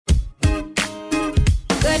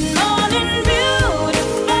good morning,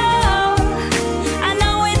 beautiful. I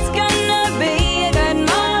know it's gonna be a good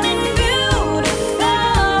morning,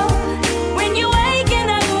 beautiful. When you're waking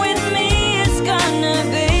up with me, it's gonna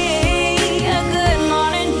be a good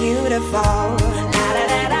morning, beautiful.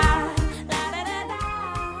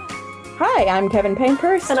 Hi, I'm Kevin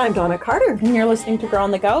Pankhurst. And I'm Donna Carter. And you're listening to Girl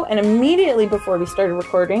on the Go. And immediately before we started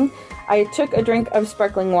recording, I took a drink of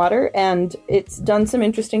sparkling water, and it's done some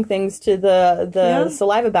interesting things to the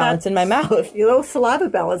saliva balance in my mouth. You know, saliva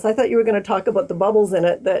balance. I thought you were going to talk about the bubbles in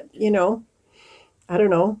it that, I don't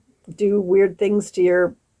know, do weird things to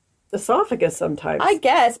your esophagus sometimes. I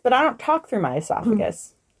guess, but I don't talk through my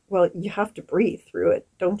esophagus. Well, you have to breathe through it,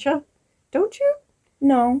 don't you? Don't you?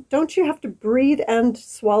 No. Don't you have to breathe and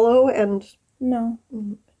swallow and... No.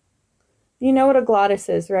 You know what a glottis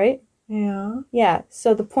is, right? Yeah. Yeah.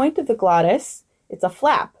 So the point of the glottis, it's a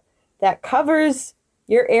flap that covers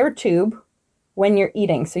your air tube when you're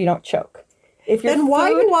eating so you don't choke. Then why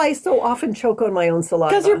do I so often choke on my own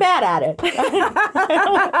saliva? Because you're bad at it.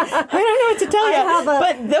 I don't know what to tell you,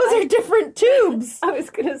 but those are different tubes. I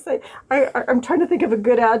was going to say, I'm trying to think of a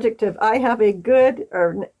good adjective. I have a good,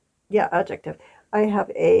 adjective. I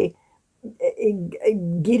have a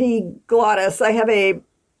giddy glottis. I have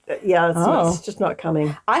it's just not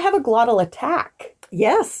coming. I have a glottal attack.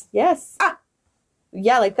 Yes. Ah.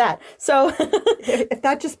 Yeah, like that. So if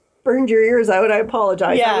that just burned your ears out, I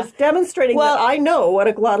apologize. Yeah. I was demonstrating that I know what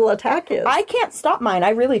a glottal attack is. I can't stop mine. I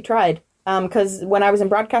really tried. Because when I was in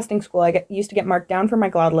broadcasting school, I used to get marked down for my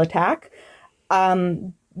glottal attack.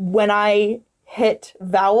 When I hit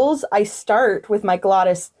vowels, I start with my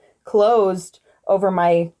glottis closed over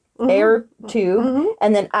my air tube,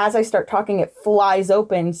 and then as I start talking, it flies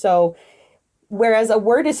open. So whereas a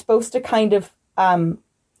word is supposed to kind of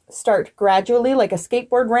start gradually, like a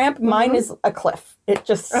skateboard ramp, mine is a cliff. It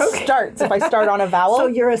just starts if I start on a vowel. So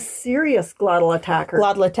you're a serious glottal attacker.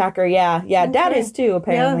 Glottal attacker, yeah. Okay. Dad is too,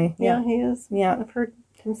 apparently. Yeah, he is. Yeah. I've heard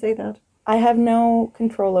him say that. I have no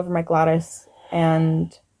control over my glottis,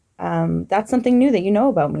 and that's something new that you know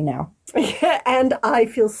about me now. And I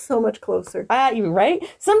feel so much closer. Right?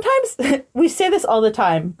 Sometimes we say this all the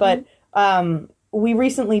time, but we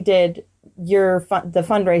recently did the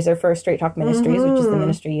fundraiser for Straight Talk Ministries, which is the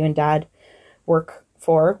ministry you and Dad work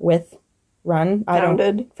for,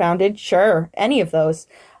 founded, sure, any of those.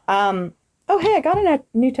 Hey, I got a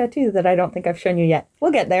new tattoo that I don't think I've shown you yet.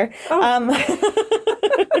 We'll get there. Anyway.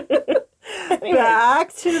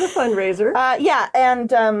 Back to the fundraiser.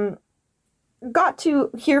 And got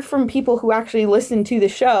to hear from people who actually listen to the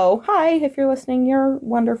show. Hi, if you're listening, you're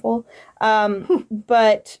wonderful.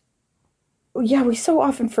 But yeah, we so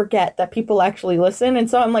often forget that people actually listen. And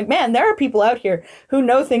so I'm like, man, there are people out here who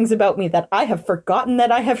know things about me that I have forgotten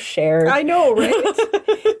that I have shared. I know,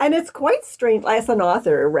 right? And it's quite strange as an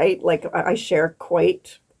author, right? Like I share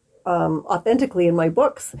quite authentically in my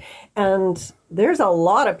books. And there's a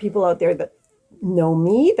lot of people out there that know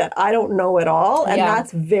me that I don't know at all. And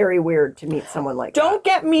that's very weird to meet someone like that. Don't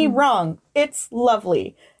get me wrong. It's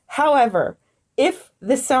lovely. However, if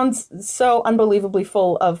this sounds so unbelievably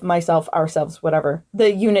full of myself, ourselves, whatever,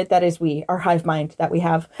 the unit that is we, our hive mind that we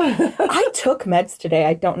have. I took meds today.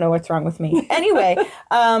 I don't know what's wrong with me. Anyway,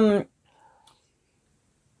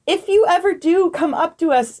 if you ever do come up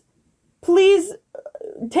to us, please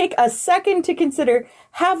take a second to consider,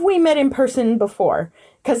 have we met in person before?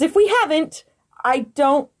 Because if we haven't, I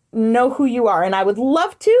don't know who you are. And I would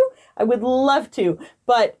love to.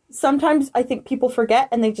 But sometimes I think people forget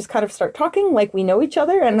and they just kind of start talking like we know each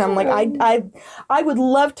other. And I'm like, I would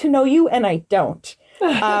love to know you, and I don't.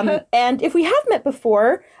 And if we have met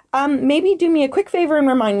before, maybe do me a quick favor and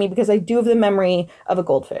remind me, because I do have the memory of a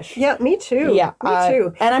goldfish. Yeah, me too. Yeah, me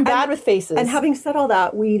too. And I'm bad with faces. And having said all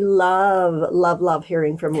that, we love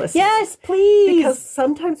hearing from listeners. Yes, please. Because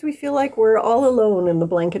sometimes we feel like we're all alone in the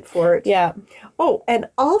blanket fort. Yeah. Oh, and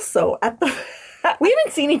also at the... We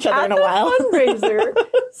haven't seen each other in a while. Fundraiser,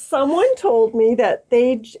 someone told me that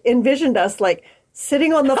they envisioned us like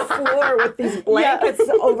sitting on the floor with these blankets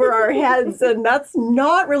over our heads, and that's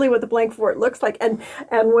not really what the blanket fort looks like. And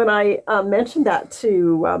when I mentioned that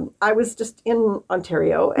to, I was just in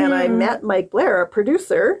Ontario, and I met Mike Blair, a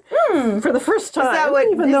producer, for the first time,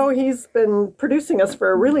 even though he's been producing us for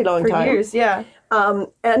a really long time. For years, yeah.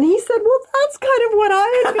 And he said, well, that's kind of what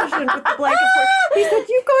I envisioned with the blanket fort. He said,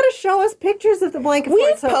 you've got to show us pictures of the blanket fort.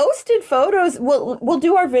 We've posted photos. We'll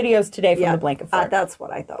do our videos today from the blanket fort. That's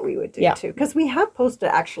what I thought we would do, too. Because we have posted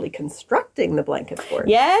actually constructing the blanket fort.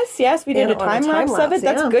 Yes, we did a time-lapse of it.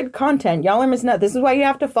 That's good content. Y'all are missing out. This is why you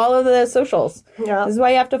have to follow the socials. Yeah. This is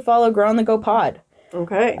why you have to follow Grow on the Go Pod.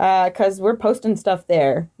 Okay. Because we're posting stuff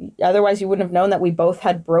there. Otherwise, you wouldn't have known that we both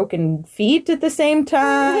had broken feet at the same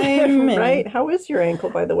time. and Right. How is your ankle,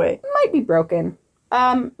 by the way? Might be broken.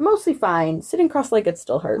 Mostly fine. Sitting cross-legged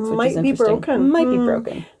still hurts, which Might is be interesting. broken. Might be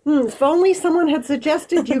broken. If only someone had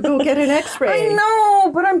suggested you go get an X-ray. I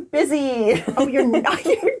know, but I'm busy. Oh, you're not.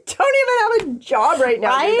 You don't even have a job right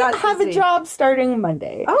now. You're I that have a busy. job starting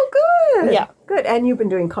Monday. Oh, good. Yeah. Good. And you've been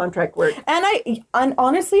doing contract work. And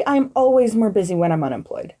honestly, I'm always more busy when I'm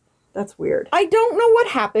unemployed. That's weird. I don't know what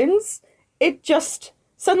happens. It just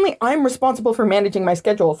suddenly I'm responsible for managing my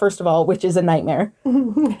schedule, first of all, which is a nightmare.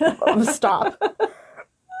 Stop.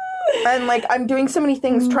 And like I'm doing so many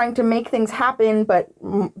things trying to make things happen, but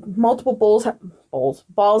multiple balls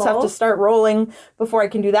have to start rolling before I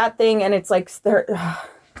can do that thing, and it's like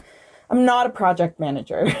I'm not a project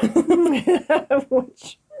manager.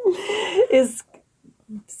 Which is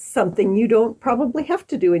something you don't probably have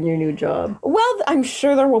to do in your new job. Well, I'm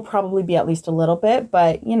sure there will probably be at least a little bit,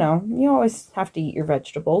 but you know, you always have to eat your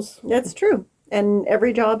vegetables. That's true. And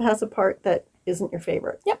every job has a part that isn't your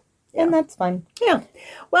favorite. Yep. And that's fine. Yeah.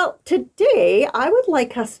 Well, today I would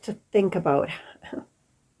like us to think about,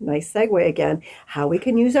 nice segue again, how we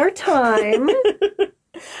can use our time.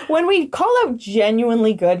 When we call out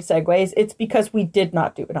genuinely good segues, it's because we did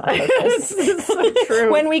not do it on purpose. It's so true.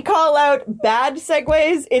 When we call out bad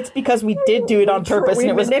segues, it's because we did do it on purpose and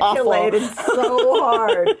it was manipulated awful. so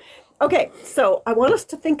hard. Okay, so I want us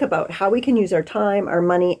to think about how we can use our time, our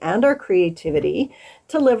money, and our creativity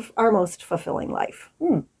to live our most fulfilling life.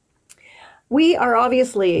 We are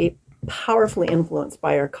obviously powerfully influenced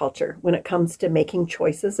by our culture when it comes to making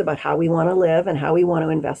choices about how we want to live and how we want to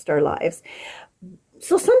invest our lives.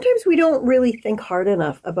 So sometimes we don't really think hard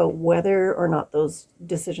enough about whether or not those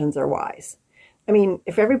decisions are wise. I mean,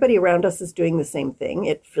 if everybody around us is doing the same thing,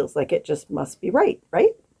 it feels like it just must be right?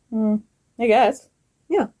 I guess.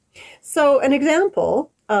 Yeah. So an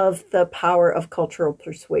example of the power of cultural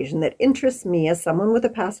persuasion that interests me as someone with a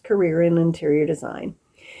past career in interior design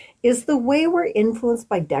is the way we're influenced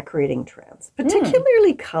by decorating trends,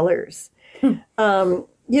 particularly colors.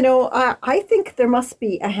 You know, I think there must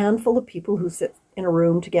be a handful of people who sit in a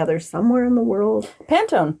room together somewhere in the world.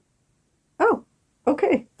 Pantone. Oh,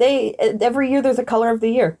 okay. They every year there's a color of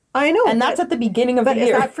the year. I know. And that's at the beginning of the But is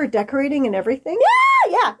year. that for decorating and everything?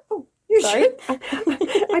 Yeah. Oh, you Sorry?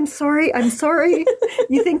 I'm sorry. I'm sorry.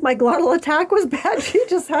 You think my glottal attack was bad? She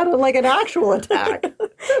just had an actual attack.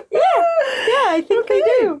 Yeah, I think they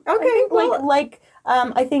do. Okay, I think, well-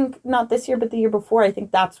 I think not this year, but the year before. I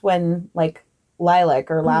think that's when like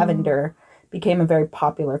lilac or lavender became a very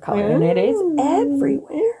popular color, and it is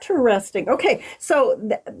everywhere. Interesting. Okay, so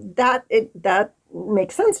that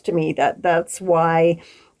makes sense to me. That's why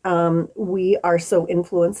we are so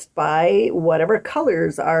influenced by whatever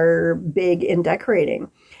colors are big in decorating.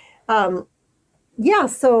 So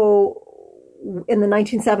in the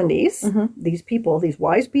 1970s, these people, these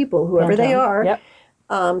wise people, whoever they Pantone. are,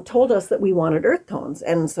 Yep. told us that we wanted earth tones.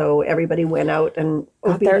 And so everybody went out and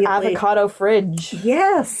Got their obediently... avocado fridge.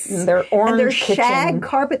 Yes. And their orange and their kitchen. shag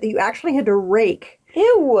carpet that you actually had to rake.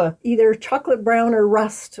 Ew. Either chocolate brown or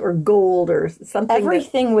rust or gold or something.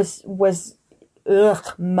 Everything was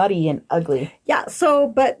muddy and ugly. Yeah. So,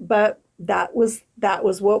 but that was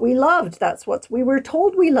what we loved. That's what we were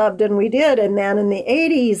told we loved, and we did. And then in the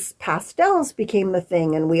 80s, pastels became the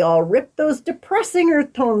thing, and we all ripped those depressing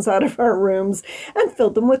earth tones out of our rooms and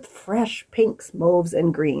filled them with fresh pinks, mauves,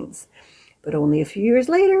 and greens. But only a few years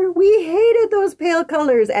later, we hated those pale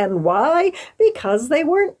colors. And why? Because they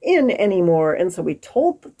weren't in anymore. And so we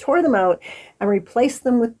tore them out and replaced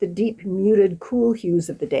them with the deep, muted, cool hues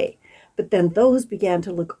of the day. But then those began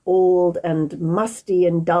to look old and musty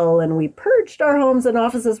and dull, and we purged our homes and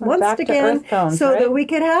offices once back to again earth tones, so right? that we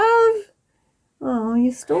could have... Oh,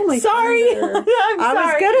 you stole my Sorry. thunder. I'm I was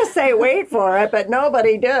sorry. going to say wait for it, but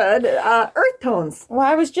nobody did. Earth tones. Well,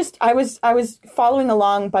 I was following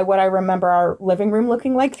along by what I remember our living room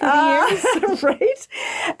looking like through the years. Right?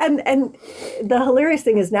 And the hilarious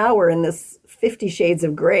thing is now we're in this 50 Shades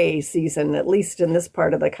of Grey season, at least in this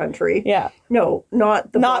part of the country. Yeah. No,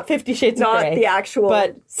 not the Not book, 50 Shades of not Grey. the actual,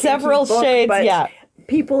 but several book, shades, but yeah.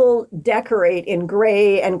 People decorate in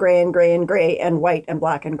gray and gray and gray and gray and white and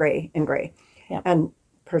black and gray and gray. Yeah. And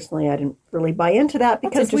personally, I didn't really buy into that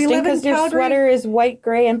That's because we interesting live in because your Calgary. sweater is white,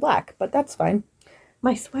 gray, and black, but that's fine.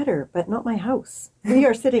 My sweater, but not my house. We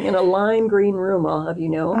are sitting in a lime green room, I'll have you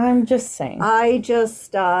know. I'm just saying. I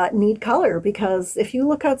just need color because if you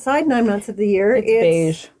look outside 9 months of the year, It's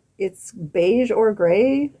beige. It's beige or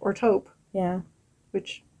gray or taupe, Yeah,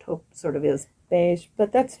 which taupe sort of is. beige,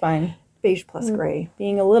 but that's fine. Beige plus gray.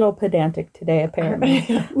 Being a little pedantic today, apparently.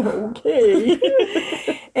 Okay.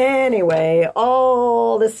 Anyway,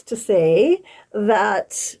 all this to say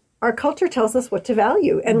that our culture tells us what to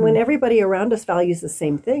value. And when everybody around us values the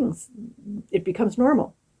same things, it becomes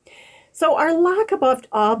normal. So our lack of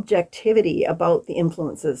objectivity about the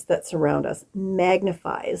influences that surround us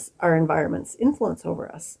magnifies our environment's influence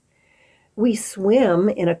over us. We swim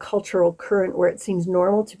in a cultural current where it seems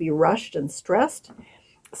normal to be rushed and stressed.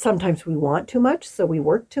 Sometimes we want too much, so we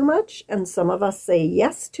work too much. And some of us say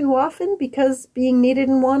yes too often because being needed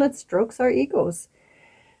and wanted strokes our egos.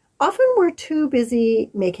 Often we're too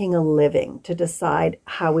busy making a living to decide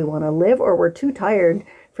how we want to live, or we're too tired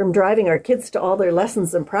from driving our kids to all their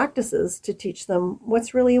lessons and practices to teach them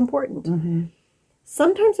what's really important.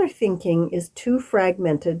 Sometimes our thinking is too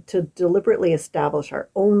fragmented to deliberately establish our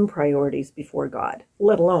own priorities before God,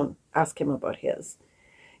 let alone ask him about his.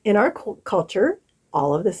 In our culture,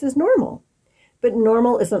 all of this is normal, but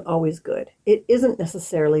normal isn't always good. It isn't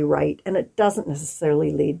necessarily right, and it doesn't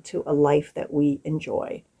necessarily lead to a life that we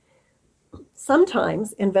enjoy.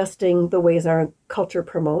 Sometimes investing the ways our culture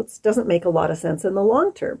promotes doesn't make a lot of sense in the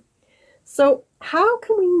long term. So how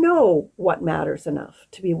can we know what matters enough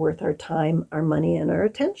to be worth our time, our money, and our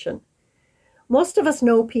attention? Most of us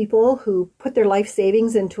know people who put their life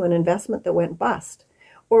savings into an investment that went bust.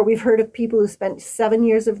 Or we've heard of people who spent 7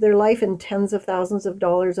 years of their life and tens of thousands of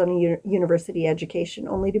dollars on a university education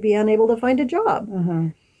only to be unable to find a job.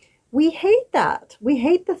 We hate that. We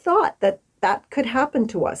hate the thought that that could happen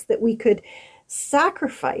to us, that we could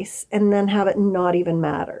sacrifice and then have it not even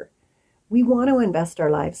matter. We want to invest our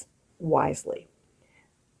lives wisely.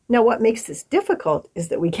 Now, what makes this difficult is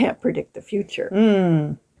that we can't predict the future.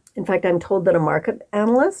 In fact, I'm told that a market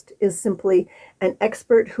analyst is simply an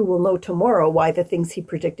expert who will know tomorrow why the things he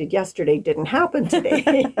predicted yesterday didn't happen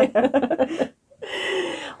today.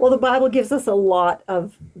 Well, the Bible gives us a lot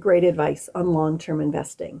of great advice on long-term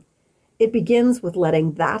investing. It begins with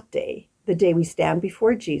letting that day, the day we stand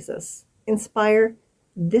before Jesus, inspire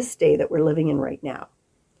this day that we're living in right now.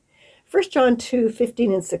 1 John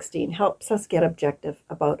 2:15 and 16 helps us get objective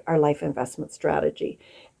about our life investment strategy.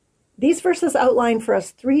 These verses outline for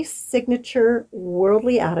us 3 signature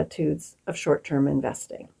worldly attitudes of short-term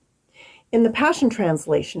investing. In the Passion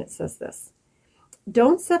Translation, it says this: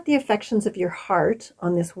 don't set the affections of your heart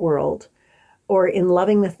on this world or in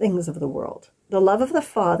loving the things of the world. The love of the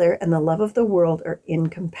Father and the love of the world are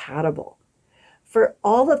incompatible. For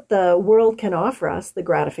all that the world can offer us, the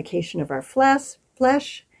gratification of our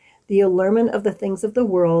flesh, the allurement of the things of the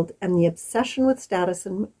world, and the obsession with status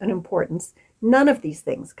and importance, none of these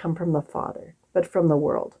things come from the Father, but from the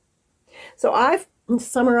world. So I've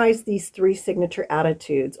summarized these 3 signature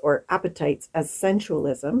attitudes or appetites as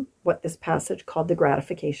sensualism, what this passage called the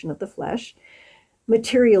gratification of the flesh,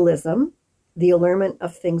 materialism, the allurement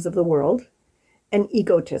of things of the world, and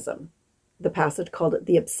egotism, the passage called it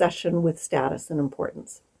the obsession with status and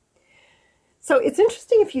importance. So it's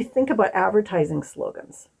interesting if you think about advertising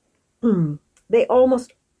slogans. They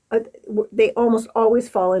almost always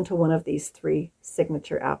fall into one of these 3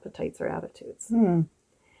 signature appetites or attitudes.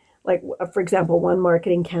 Like, for example, one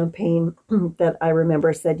marketing campaign that I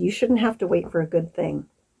remember said, you shouldn't have to wait for a good thing.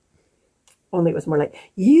 Only it was more like,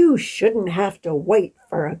 you shouldn't have to wait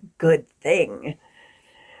for a good thing.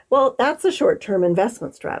 Well, that's a short-term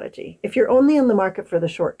investment strategy. If you're only in the market for the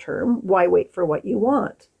short term, why wait for what you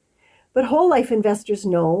want? But whole life investors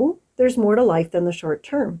know there's more to life than the short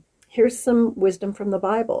term. Here's some wisdom from the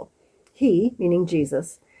Bible. He, meaning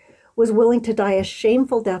Jesus, was willing to die a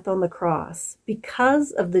shameful death on the cross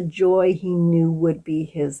because of the joy he knew would be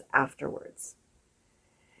his afterwards.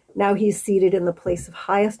 Now he's seated in the place of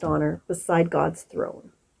highest honor beside God's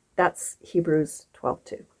throne. That's Hebrews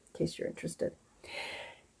 12:2, in case you're interested.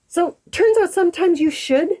 So turns out sometimes you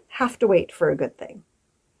should have to wait for a good thing.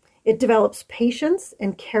 It develops patience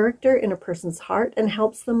and character in a person's heart and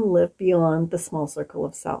helps them live beyond the small circle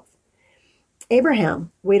of self.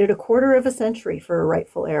 Abraham waited a quarter of a century for a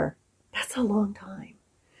rightful heir. That's a long time.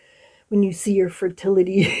 When you see your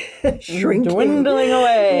fertility shrinking. Dwindling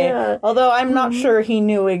away. Yeah. Although I'm not sure he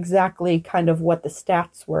knew exactly kind of what the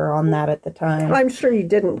stats were on that at the time. I'm sure he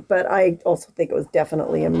didn't, but I also think it was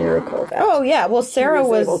definitely a miracle. That Oh, yeah. Well, Sarah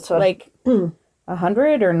was able to- like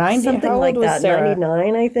 100 or 90. something How old like was that, Sarah?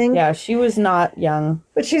 99, I think. Yeah, she was not young.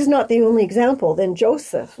 But she's not the only example. Then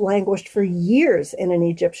Joseph languished for years in an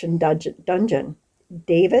Egyptian dungeon.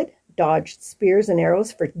 David dodged spears and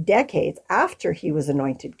arrows for decades after he was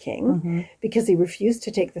anointed king because he refused to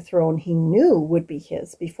take the throne he knew would be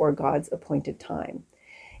his before God's appointed time.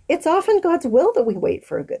 It's often God's will that we wait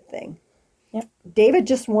for a good thing. Yep. David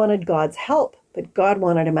just wanted God's help, but God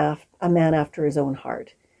wanted a man after his own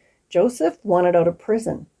heart. Joseph wanted out of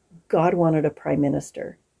prison. God wanted a prime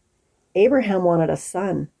minister. Abraham wanted a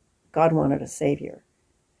son. God wanted a savior.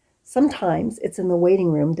 Sometimes it's in the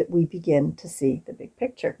waiting room that we begin to see the big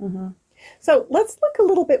picture. Mm-hmm. So let's look a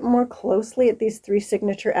little bit more closely at these 3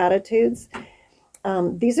 signature attitudes.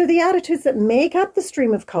 These are the attitudes that make up the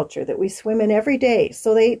stream of culture that we swim in every day.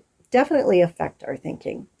 So they definitely affect our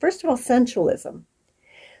thinking. First of all, sensualism.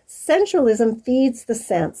 Sensualism feeds the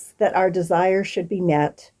sense that our desire should be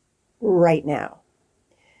met right now.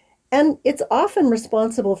 And it's often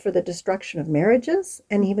responsible for the destruction of marriages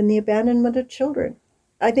and even the abandonment of children.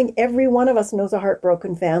 I think every one of us knows a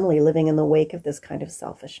heartbroken family living in the wake of this kind of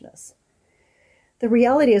selfishness. The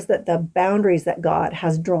reality is that the boundaries that God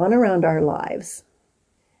has drawn around our lives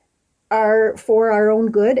are for our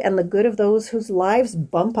own good and the good of those whose lives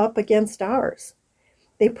bump up against ours.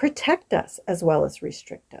 They protect us as well as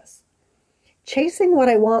restrict us. Chasing what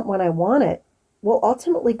I want when I want it will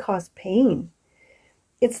ultimately cause pain.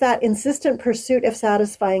 It's that insistent pursuit of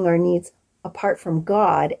satisfying our needs apart from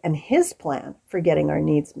God and his plan for getting our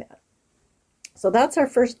needs met. So that's our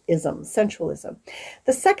first ism, sensualism.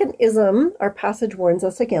 The second ism our passage warns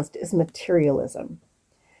us against is materialism.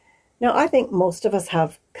 Now, I think most of us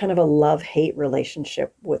have kind of a love-hate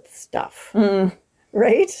relationship with stuff,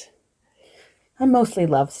 right? I mostly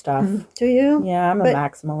love stuff. Do you? Yeah, I'm a But-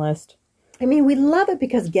 maximalist. I mean, we love it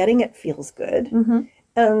because getting it feels good.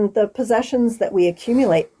 And the possessions that we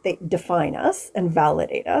accumulate, they define us and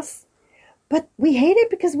validate us. But we hate it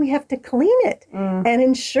because we have to clean it and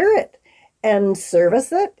insure it and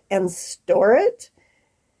service it and store it.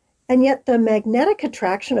 And yet the magnetic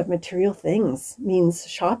attraction of material things means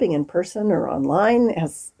shopping in person or online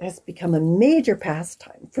has become a major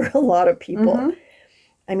pastime for a lot of people.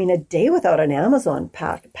 I mean, a day without an Amazon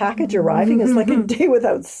package arriving is like a day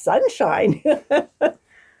without sunshine,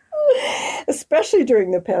 especially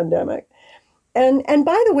during the pandemic. And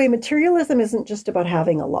by the way, materialism isn't just about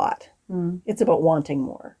having a lot. It's about wanting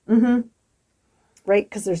more. Right?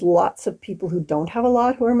 Because there's lots of people who don't have a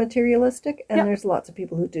lot who are materialistic, and there's lots of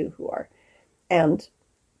people who do who are. And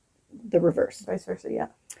the reverse. Vice versa, yeah.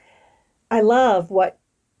 I love what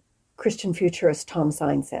Christian futurist Tom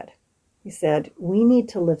Sine said. He said, we need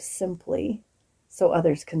to live simply so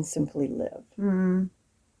others can simply live.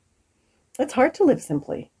 It's hard to live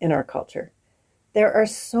simply in our culture. There are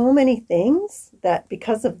so many things that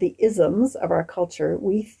because of the isms of our culture,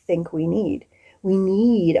 we think we need. We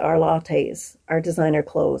need our lattes, our designer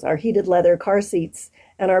clothes, our heated leather car seats,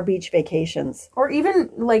 and our beach vacations. Or even,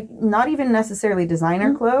 like, not even necessarily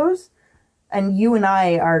designer clothes. And you and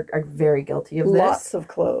I are very guilty of this. Lots of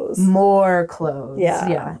clothes. More clothes.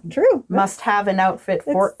 Yeah. True. Must have an outfit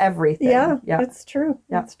for everything. Yeah, Yeah. it's true.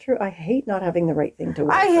 Yeah. It's true. I hate not having the right thing to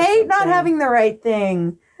wear. I for hate not something. having the right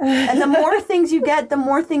thing. And the more things you get, the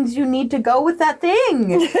more things you need to go with that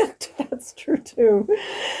thing. That's true too.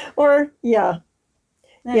 Or, yeah.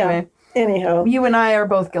 Anyway, Anyhow. you and I are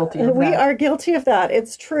both guilty of that. We are guilty of that.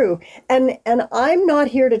 It's true. And I'm not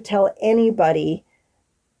here to tell anybody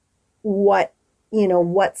what's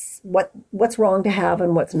wrong to have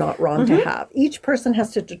and what's not wrong to have. Each person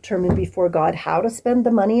has to determine before God how to spend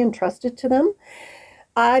the money and trust it to them.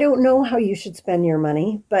 I don't know how you should spend your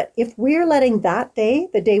money, but if we're letting that day,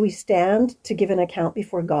 the day we stand to give an account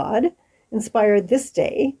before God, inspire this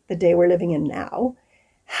day, the day we're living in now,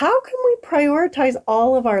 how can we prioritize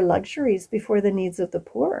all of our luxuries before the needs of the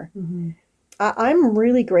poor? I'm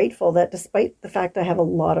really grateful that despite the fact I have a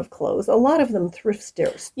lot of clothes, a lot of them thrift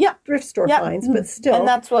store finds, but still. And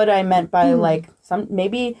that's what I meant by like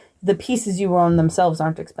maybe the pieces you own themselves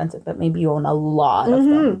aren't expensive, but maybe you own a lot of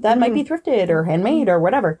them. That might be thrifted or handmade or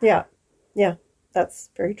whatever. Yeah, that's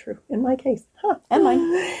very true in my case. And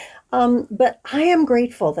mine. But I am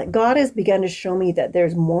grateful that God has begun to show me that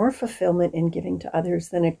there's more fulfillment in giving to others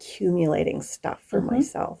than accumulating stuff for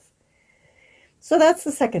myself. So that's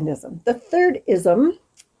the second ism. The third ism,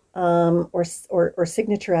 or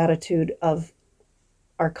signature attitude of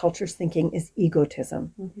our culture's thinking, is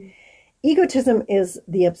egotism. Egotism is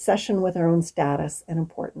the obsession with our own status and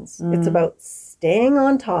importance. It's about staying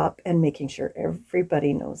on top and making sure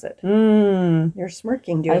everybody knows it. You're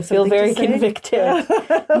smirking. Do you have I feel something very to say?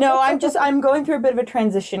 convicted. No, I'm going through a bit of a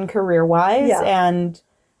transition career-wise, and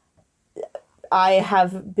I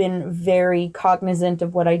have been very cognizant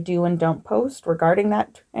of what I do and don't post regarding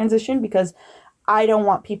that transition because I don't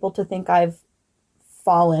want people to think I've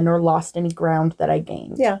fallen or lost any ground that I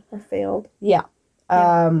gained. Yeah, or failed. Yeah.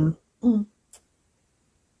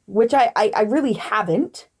 Which I really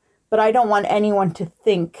haven't, but I don't want anyone to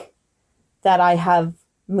think that I have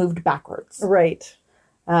moved backwards. Right.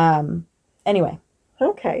 Anyway,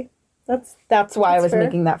 Okay. that's why I was fair.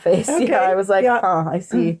 making that face. Okay. Yeah, I was like, Yeah. I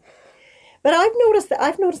see. But I've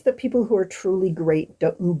noticed that people who are truly great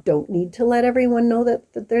don't need to let everyone know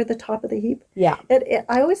that they're the top of the heap. Yeah.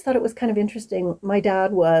 I always thought it was kind of interesting. My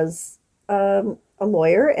dad was a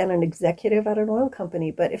lawyer and an executive at an oil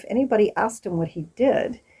company, but if anybody asked him what he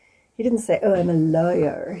did, he didn't say, "Oh, I'm a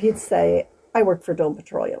lawyer." He'd say, "I work for Dome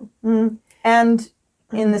Petroleum." And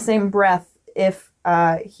in the same breath, if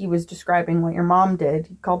he was describing what your mom did,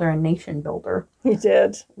 he called her a nation builder He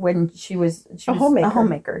did. when she was homemaker. a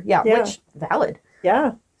homemaker. Yeah, Yeah. which valid.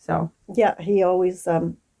 Yeah. So Yeah. He always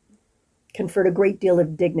conferred a great deal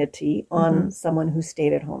of dignity on someone who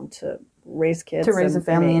stayed at home to raise kids, to raise a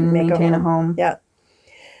family and make maintain a home. Yeah.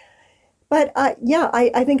 But I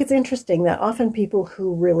think it's interesting that often people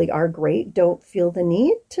who really are great don't feel the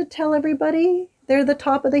need to tell everybody they're the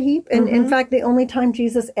top of the heap. And in fact, the only time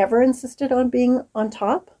Jesus ever insisted on being on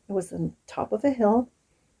top, it was on top of a hill,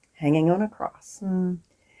 hanging on a cross. And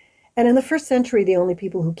in the first century, the only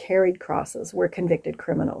people who carried crosses were convicted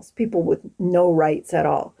criminals, people with no rights at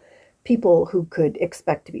all, people who could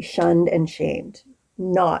expect to be shunned and shamed,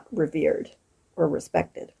 not revered or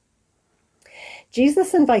respected.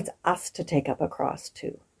 Jesus invites us to take up a cross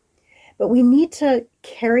too. But we need to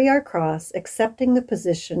carry our cross, accepting the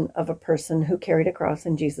position of a person who carried a cross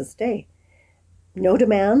in Jesus' day. No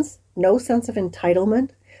demands, no sense of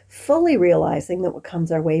entitlement, fully realizing that what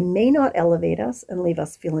comes our way may not elevate us and leave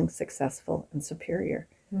us feeling successful and superior.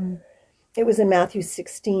 It was in Matthew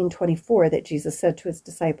 16:24 that Jesus said to his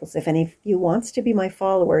disciples, "If any of you wants to be my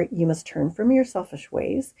follower, you must turn from your selfish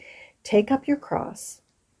ways, take up your cross,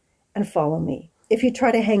 and follow me. If you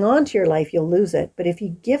try to hang on to your life, you'll lose it. But if you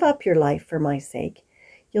give up your life for my sake,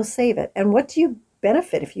 you'll save it. And what do you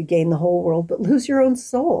benefit if you gain the whole world but lose your own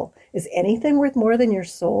soul? Is anything worth more than your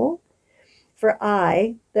soul? For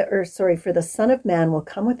the Son of Man will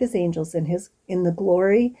come with his angels in the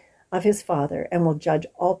glory of his Father and will judge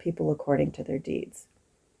all people according to their deeds."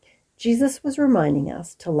 Jesus was reminding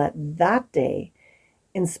us to let that day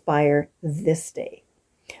inspire this day.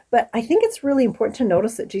 But I think it's really important to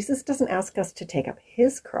notice that Jesus doesn't ask us to take up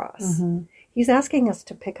his cross. He's asking us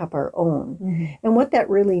to pick up our own. And what that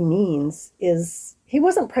really means is he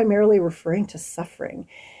wasn't primarily referring to suffering.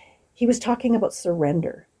 He was talking about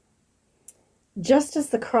surrender. Just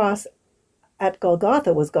as the cross at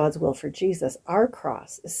Golgotha was God's will for Jesus, our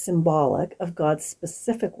cross is symbolic of God's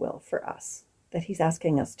specific will for us that he's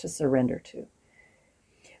asking us to surrender to.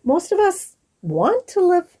 Most of us want to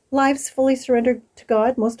live lives fully surrendered to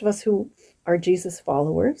God, most of us who are Jesus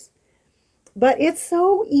followers. But it's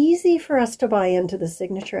so easy for us to buy into the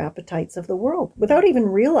signature appetites of the world without even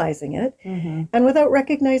realizing it and without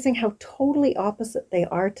recognizing how totally opposite they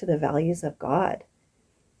are to the values of God.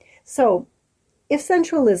 So if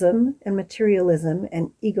sensualism and materialism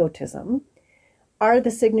and egotism are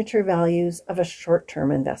the signature values of a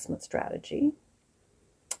short-term investment strategy,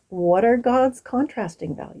 what are God's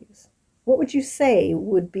contrasting values? What would you say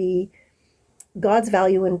would be God's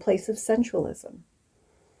value in place of sensualism?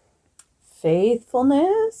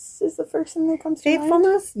 Faithfulness is the first thing that comes to mind.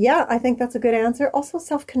 Faithfulness? Yeah, I think that's a good answer. Also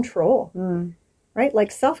self-control, right?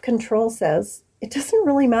 Like self-control says, it doesn't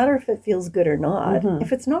really matter if it feels good or not.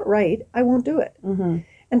 If it's not right, I won't do it.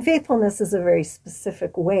 And faithfulness is a very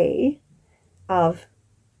specific way of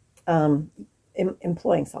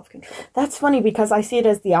employing self-control. That's funny because I see it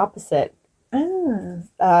as the opposite.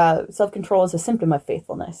 Self-control is a symptom of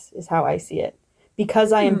faithfulness, is how I see it.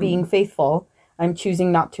 Because I am being faithful, I'm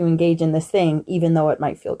choosing not to engage in this thing, even though it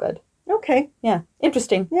might feel good. Okay. Yeah,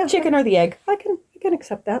 interesting. Yeah. Chicken or the egg? I can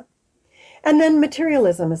accept that. And then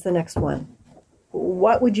materialism is the next one.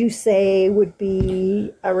 What would you say would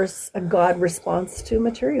be a God response to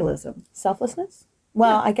materialism? Selflessness?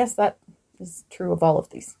 Well, I guess that is true of all of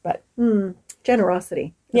these, but...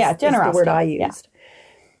 Generosity. Yeah, is generosity. the word I Yeah. used.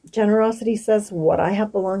 Generosity says, what I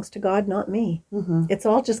have belongs to God, not me. It's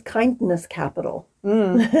all just kindness capital.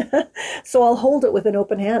 So I'll hold it with an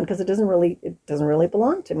open hand because it doesn't really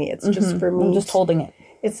belong to me. It's just for me. I'm just holding it.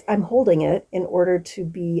 I'm holding it in order to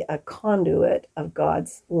be a conduit of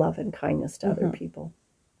God's love and kindness to other people.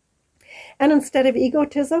 And instead of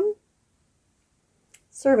egotism,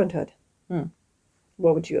 servanthood.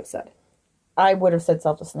 What would you have said? I would have said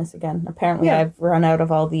selflessness again. Apparently, Yeah. I've run out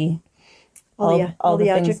of all the the things.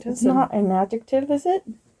 adjectives. It's not an adjective, is it?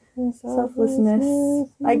 Selflessness.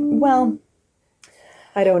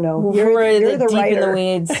 I don't know. We're You're the deep writer. in the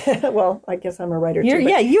weeds. Well, I guess I'm a writer too. You're- but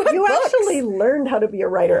yeah, you have you books. actually learned how to be a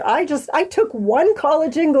writer. I took one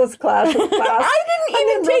college English class. I didn't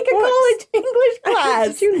even take a college English class.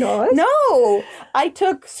 Did you not? No. I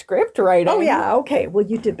took script writing. Oh, yeah. Okay. Well,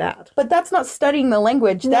 you did that. But that's not studying the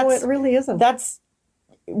language. No, it really isn't. That's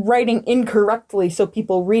writing incorrectly so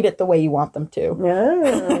people read it the way you want them to.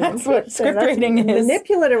 Yeah, That's what script writing is.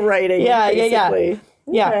 Manipulative writing. Yeah. basically.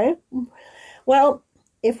 Yeah. Okay. Well,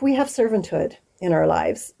 if we have servanthood in our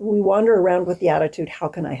lives, we wander around with the attitude, how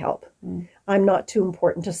can I help? I'm not too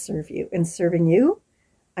important to serve you. In serving you,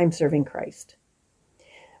 I'm serving Christ.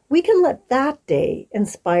 We can let that day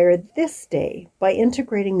inspire this day by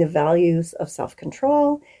integrating the values of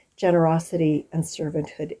self-control, generosity, and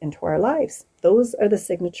servanthood into our lives. Those are the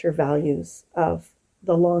signature values of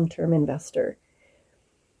the long-term investor.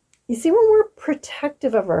 You see, when we're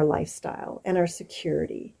protective of our lifestyle and our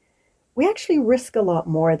security, we actually risk a lot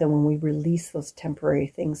more than when we release those temporary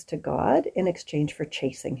things to God in exchange for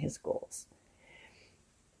chasing his goals.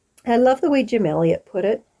 I love the way Jim Elliot put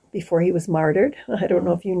it before he was martyred. I don't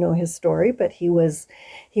know if you know his story, but he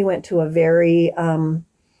went to a very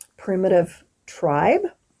primitive tribe,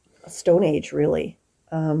 a Stone Age, really.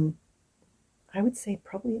 I would say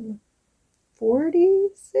probably in the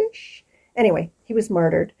 40s-ish. Anyway, he was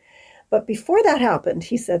martyred. But before that happened,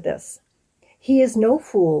 he said this: "He is no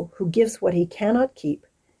fool who gives what he cannot keep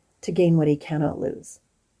to gain what he cannot lose."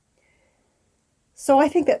 So I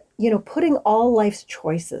think that, putting all life's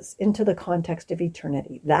choices into the context of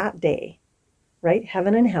eternity, that day, right,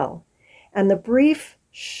 heaven and hell, and the brief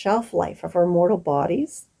shelf life of our mortal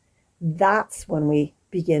bodies, that's when we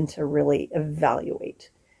begin to really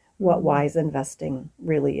evaluate what wise investing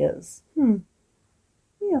really is.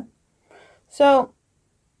 Yeah. So,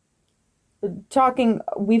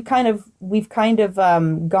 we've kind of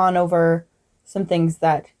gone over some things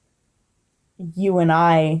that you and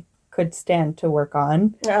I could stand to work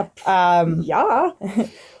on. Yeah.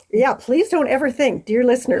 Yeah, please don't ever think, dear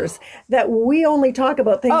listeners, that we only talk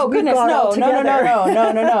about things we've got all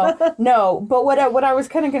together. No. But what I was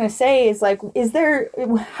kind of going to say is, like,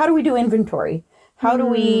 how do we do inventory? How do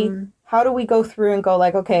we go through and go,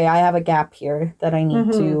 like, okay, I have a gap here that I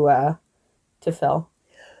need to fill?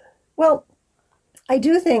 Well, I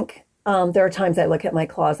do think there are times I look at my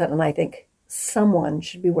closet and I think someone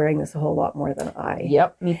should be wearing this a whole lot more than I.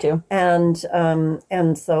 Yep, me too. And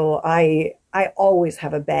so I always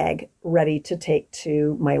have a bag ready to take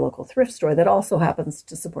to my local thrift store that also happens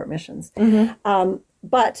to support missions.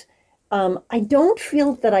 But I don't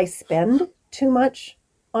feel that I spend too much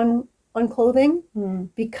on clothing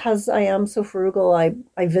because I am so frugal. I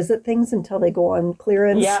visit things until they go on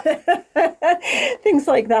clearance. Yeah. Things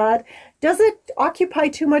like that. Does it occupy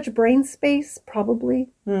too much brain space? Probably.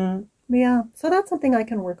 Yeah. So that's something I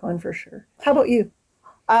can work on for sure. How about you?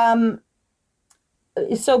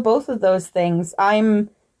 So both of those things, I'm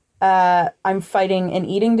fighting an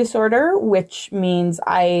eating disorder, which means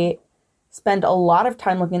I spend a lot of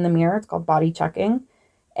time looking in the mirror. It's called body checking.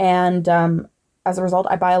 And as a result,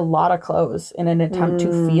 I buy a lot of clothes in an attempt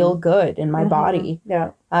to feel good in my body.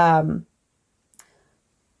 Yeah.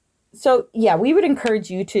 So yeah, we would encourage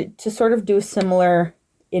you to sort of do a similar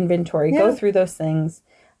inventory, go through those things,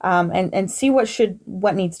 and see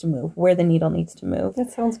what needs to move, where the needle needs to move.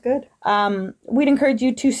 That sounds good. We'd encourage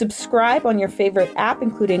you to subscribe on your favorite app,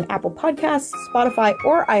 including Apple Podcasts, Spotify,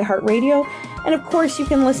 or iHeartRadio. And of course, you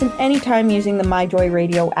can listen anytime using the MyJoy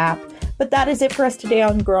Radio app. But that is it for us today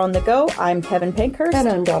on Grow on the Go. I'm Kevin Pankhurst. And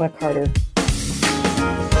I'm Donna Carter.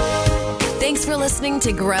 Thanks for listening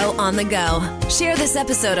to Grow on the Go. Share this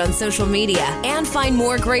episode on social media and find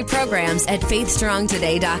more great programs at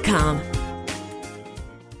faithstrongtoday.com.